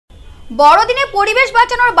বড়দিনে পরিবেশ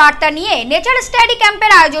বাঁচানোর বার্তা নিয়ে নেচার স্টাডি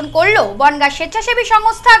ক্যাম্পের আয়োজন করল বনগাঁ স্বেচ্ছাসেবী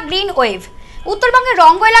সংস্থা গ্রিন ওয়েভ। উত্তরবঙ্গের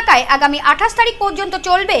রঙ্গ এলাকায় আগামী 28 তারিখ পর্যন্ত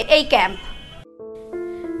চলবে এই ক্যাম্প।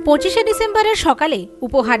 25 ডিসেম্বরের সকালে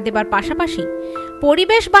উপহার দেবার পাশাপাশি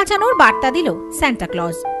পরিবেশ বাঁচানোর বার্তা দিল সান্টা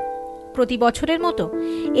ক্লজ। প্রতি বছরের মতো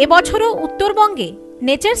এবছরও উত্তরবঙ্গে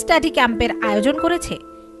নেচার স্টাডি ক্যাম্পের আয়োজন করেছে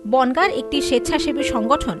বনগাঁর একটি স্বেচ্ছাসেবী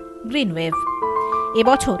সংগঠন গ্রিন ওয়েভ।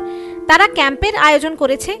 এবছর তারা ক্যাম্পের আয়োজন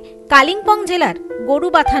করেছে কালিম্পং জেলার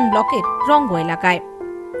গরুবাথান ব্লকের রঙ্গ এলাকায়।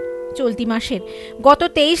 চলতি মাসের গত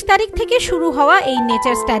 23 তারিখ থেকে শুরু হওয়া এই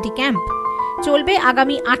নেচার স্টাডি ক্যাম্প চলবে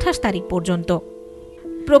আগামী 28 তারিখ পর্যন্ত।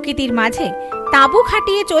 প্রকৃতির মাঝে তাঁবু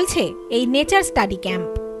খাটিয়ে চলছে এই নেচার স্টাডি ক্যাম্প।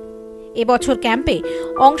 এবছর ক্যাম্পে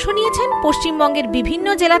অংশ নিয়েছেন পশ্চিমবঙ্গের বিভিন্ন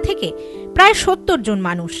জেলা থেকে প্রায় 70 জন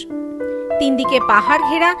মানুষ। তিন দিকে পাহাড়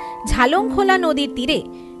ঘেরা ঝালংখোলা নদীর তীরে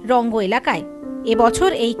রঙ্গ এলাকায় এবছর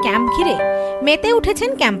এই ক্যাম্প ঘিরে মেতে উঠেছেন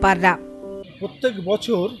ক্যাম্পাররা। প্রত্যেক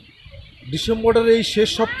বছর ডিসেম্বরের এই শেষ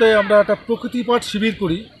সপ্তাহে আমরা একটা প্রকৃতি পাঠ শিবির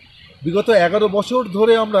করি। বিগত 11 বছর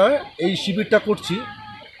ধরে আমরা এই শিবিরটা করছি।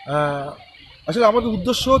 আসলে আমাদের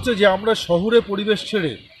উদ্দেশ্য হচ্ছে যে আমরা শহুরে পরিবেশ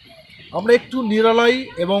ছেড়ে আমরা একটু নিরালাই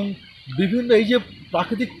এবং বিভিন্ন এই যে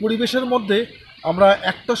প্রাকৃতিক পরিবেশের মধ্যে আমরা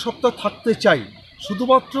একটা সপ্তাহ থাকতে চাই।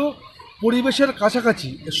 শুধুমাত্র পরিবেশের কাছাকাছি,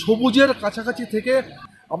 সবুজের কাছাকাছি থেকে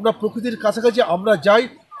আমরা প্রকৃতির কাছাকাছি আমরা যাই,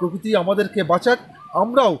 প্রকৃতি আমাদেরকে বাঁচাক,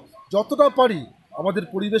 আমরাও যতটা পারি আমাদের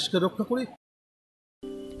পরিবেশকে রক্ষা করি।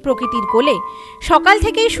 প্রকৃতির কোলে সকাল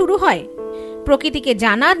থেকেই শুরু হয় প্রকৃতিকে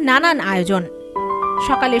জানার নানান আয়োজন।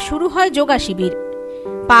 সকালে শুরু হয় যোগা শিবির।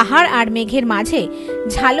 পাহাড় আর মেঘের মাঝে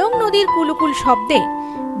ঝালং নদীর কুলুকুল শব্দে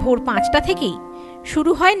ভোর 5টা থেকেই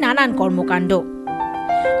শুরু হয় নানান কর্মকাণ্ড।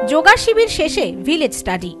 যোগা শিবির শেষে ভিলেজ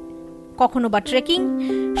স্টাডি, কখনো বা ট্রেকিং,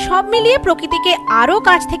 সব মিলিয়ে প্রকৃতিকে আরও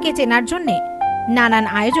কাছ থেকে চেনার জন্য নানান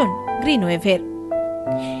আয়োজন গ্রিন ওয়েভের।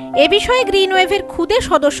 এ বিষয়ে গ্রিন ওয়েভের খুদে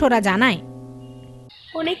সদস্যরা জানায়,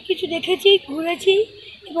 অনেক কিছু দেখেছি, ঘুরেছি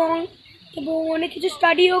এবং অনেক কিছু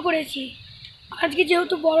স্টাডিও করেছি। আজকে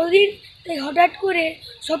যেহেতু বড়দিন, তাই হঠাৎ করে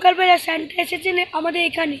সকালবেলা স্যান্টা এসেছেন আমাদের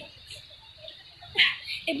এখানে।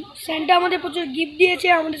 স্যান্টা আমাদের প্রচুর গিফট দিয়েছে,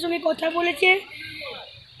 আমাদের সঙ্গে কথা বলেছে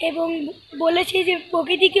এবং বলেছে যে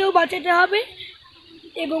প্রকৃতিকেও বাঁচাতে হবে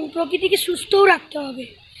এবং প্রকৃতিকে সুস্থও রাখতে হবে,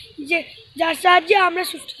 যে যার সাহায্যে আমরা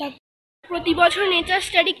সুস্থ থাকব। প্রতি বছর নেচার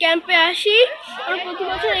স্টাডি ক্যাম্পে আসি, আমরা প্রতি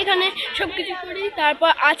বছর এখানে সব কিছু করি।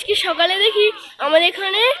 তারপর আজকে সকালে দেখি আমাদের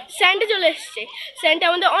এখানে স্যান্টা চলে এসছে। স্যান্টা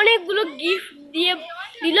আমাদের অনেকগুলো গিফট দিয়ে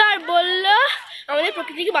দিল আর বলল আমাদের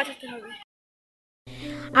প্রকৃতিকে বাঁচাতে হবে।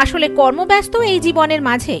 আসলে কর্মব্যস্ত এই জীবনের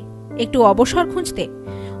মাঝে একটু অবসর খুঁজতে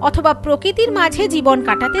অথবা প্রকৃতির মাঝে জীবন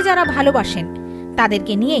কাটাতে যারা ভালোবাসেন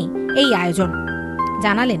তাদেরকে নিয়েই এই আয়োজন,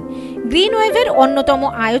 জানালেন গ্রিন ওয়েভের অন্যতম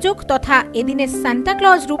আয়োজক তথা এদিনের সান্টা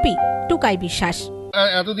ক্লজ রূপী টুকাই বিশ্বাস।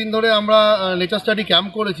 এতদিন ধরে আমরা নেচার স্টাডি ক্যাম্প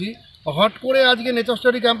করেছি, হট করে আজকে নেচার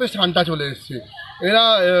স্টাডি ক্যাম্পে সান্টা চলে এসছে। এরা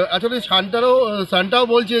আসলে সান্টাও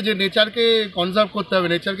বলছে যে নেচারকে কনজার্ভ করতে হবে,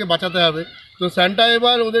 নেচারকে বাঁচাতে হবে। তো সান্টা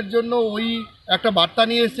এবার ওদের জন্য ওই একটা বার্তা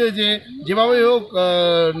নিয়ে এসছে যে যেভাবে হোক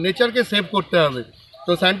নেচারকে সেভ করতে হবে।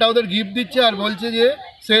 তো সান্টা ওদের গিফট দিচ্ছে আর বলছে যে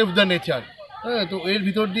সেভ দ্য নেচার। হ্যাঁ, তো এর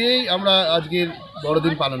ভিতর দিয়েই আমরা আজকের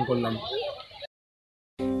বড়দিন পালন করলাম।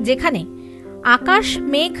 যেখানে আকাশ,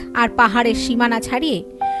 মেঘ আর পাহাড়ের সীমানা ছাড়িয়ে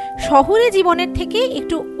শহুরে জীবনের থেকে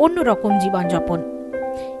একটু অন্যরকম জীবনযাপন,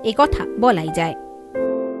 এ কথা বলাই যায়।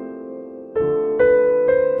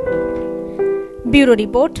 Bureau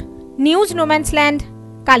report, news no man's land,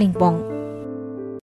 Kalimpong.